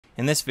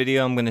In this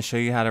video, I'm going to show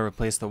you how to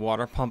replace the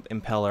water pump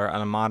impeller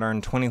on a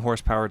modern 20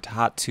 horsepower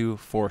Tohatsu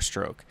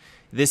 4-stroke.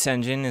 This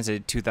engine is a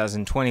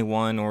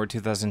 2021 or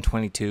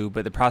 2022,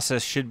 but the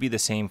process should be the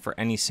same for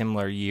any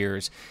similar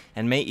years,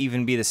 and may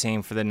even be the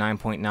same for the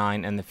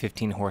 9.9 and the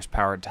 15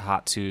 horsepower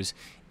Tohatsus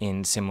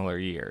in similar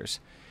years.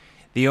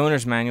 The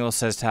owner's manual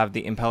says to have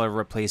the impeller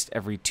replaced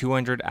every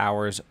 200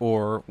 hours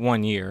or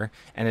 1 year,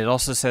 and it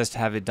also says to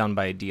have it done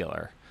by a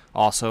dealer.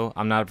 Also,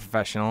 I'm not a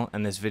professional,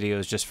 and this video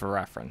is just for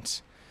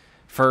reference.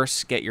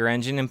 First, get your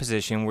engine in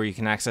position where you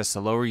can access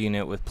the lower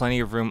unit with plenty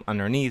of room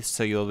underneath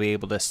so you'll be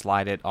able to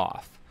slide it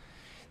off.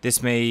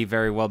 This may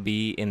very well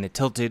be in the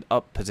tilted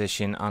up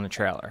position on a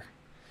trailer.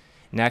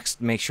 Next,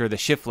 make sure the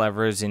shift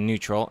lever is in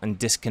neutral and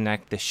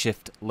disconnect the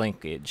shift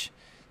linkage.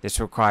 This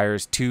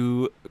requires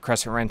 2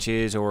 crescent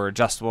wrenches or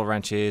adjustable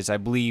wrenches. I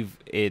believe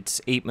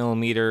it's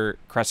 8mm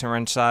crescent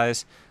wrench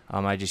size.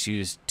 I just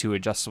used 2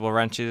 adjustable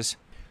wrenches.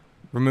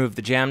 Remove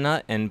the jam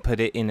nut and put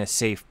it in a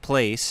safe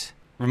place.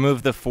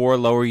 Remove the 4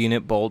 lower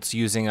unit bolts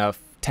using a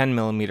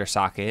 10mm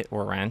socket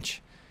or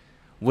wrench.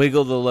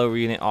 Wiggle the lower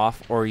unit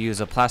off or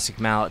use a plastic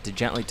mallet to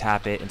gently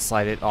tap it and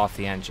slide it off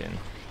the engine.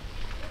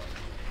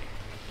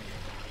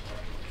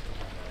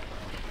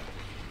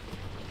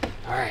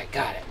 Alright,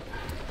 got it.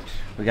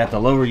 We got the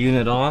lower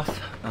unit off.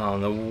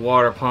 The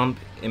water pump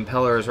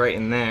impeller is right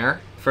in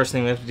there. First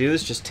thing we have to do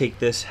is just take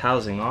this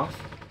housing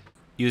off.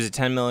 Use a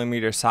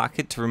 10mm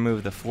socket to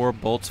remove the 4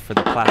 bolts for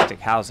the plastic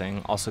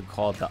housing, also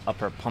called the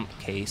upper pump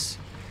case.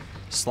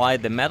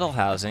 Slide the metal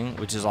housing,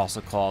 which is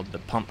also called the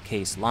pump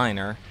case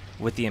liner,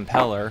 with the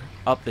impeller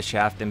up the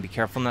shaft, and be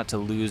careful not to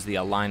lose the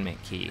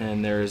alignment key.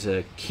 And there's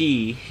a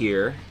key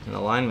here, an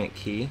alignment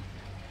key.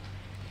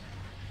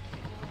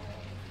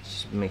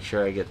 Just make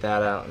sure I get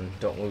that out and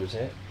don't lose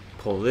it.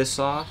 Pull this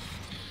off,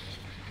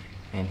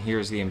 and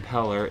here's the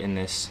impeller in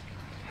this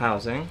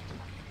housing.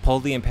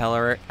 Pull the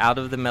impeller out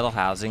of the metal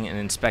housing and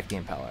inspect the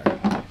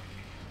impeller.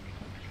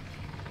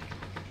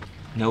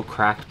 No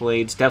cracked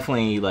blades,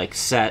 definitely like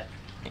set,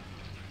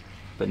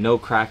 but no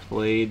cracked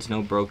blades,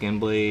 no broken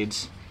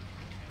blades.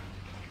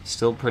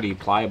 Still pretty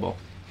pliable.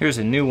 Here's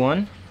a new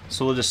one,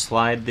 so we'll just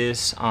slide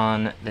this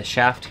on the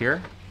shaft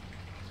here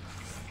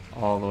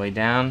all the way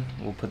down.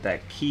 We'll put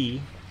that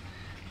key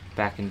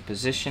back in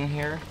position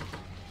here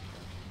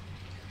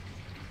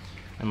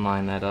and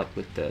line that up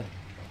with the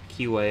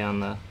keyway on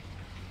the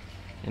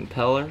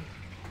impeller.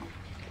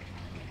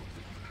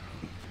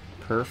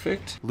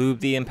 Perfect. Lube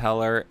the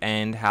impeller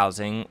and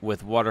housing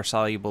with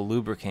water-soluble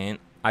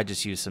lubricant. I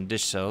just used some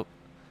dish soap.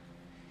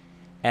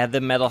 Add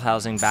the metal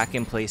housing back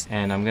in place,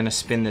 and I'm going to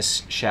spin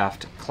this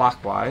shaft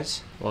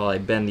clockwise while I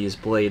bend these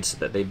blades so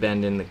that they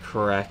bend in the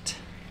correct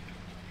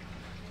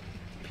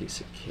piece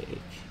of cake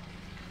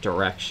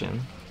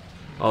direction.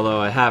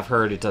 Although I have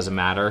heard it doesn't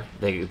matter,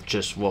 they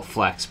just will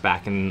flex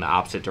back in the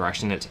opposite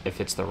direction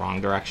if it's the wrong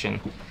direction.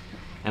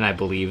 And I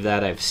believe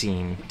that. I've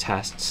seen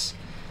tests,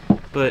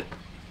 but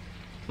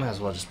might as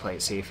well just play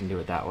it safe and do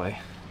it that way.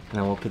 And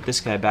then we'll put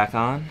this guy back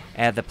on.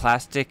 Add the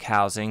plastic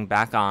housing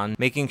back on,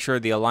 making sure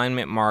the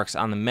alignment marks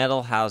on the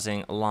metal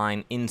housing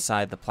align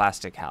inside the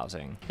plastic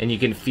housing. And you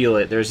can feel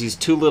it. There's these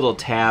 2 little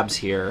tabs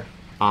here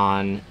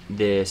on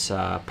this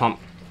pump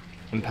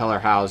impeller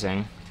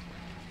housing.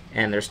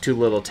 And there's 2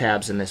 little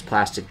tabs in this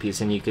plastic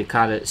piece, and you could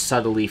kind of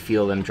subtly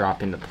feel them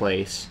drop into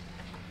place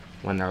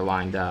when they're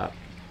lined up.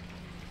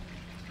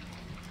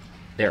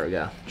 There we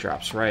go.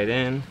 Drops right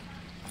in.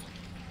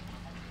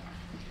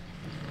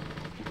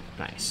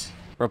 Nice.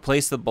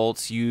 Replace the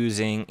bolts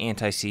using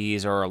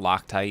anti-seize or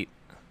Loctite.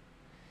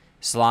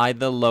 Slide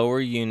the lower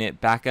unit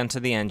back onto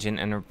the engine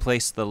and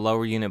replace the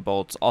lower unit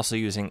bolts also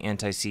using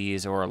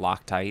anti-seize or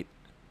Loctite.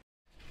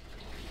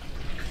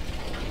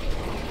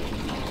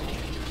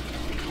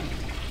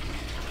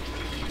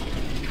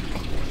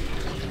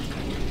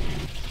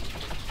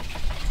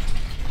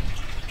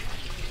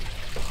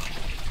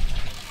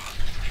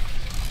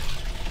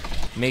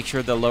 Make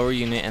sure the lower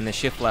unit and the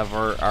shift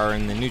lever are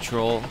in the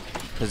neutral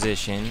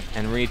position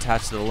and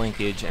reattach the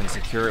linkage and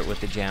secure it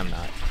with the jam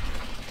nut.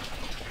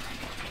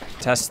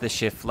 Test the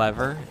shift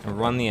lever and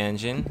run the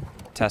engine.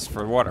 Test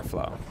for water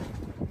flow.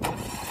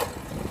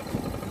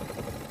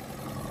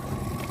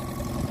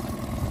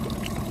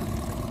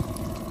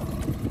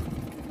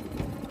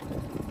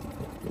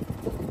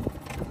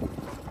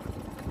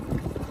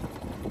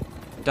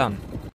 Done.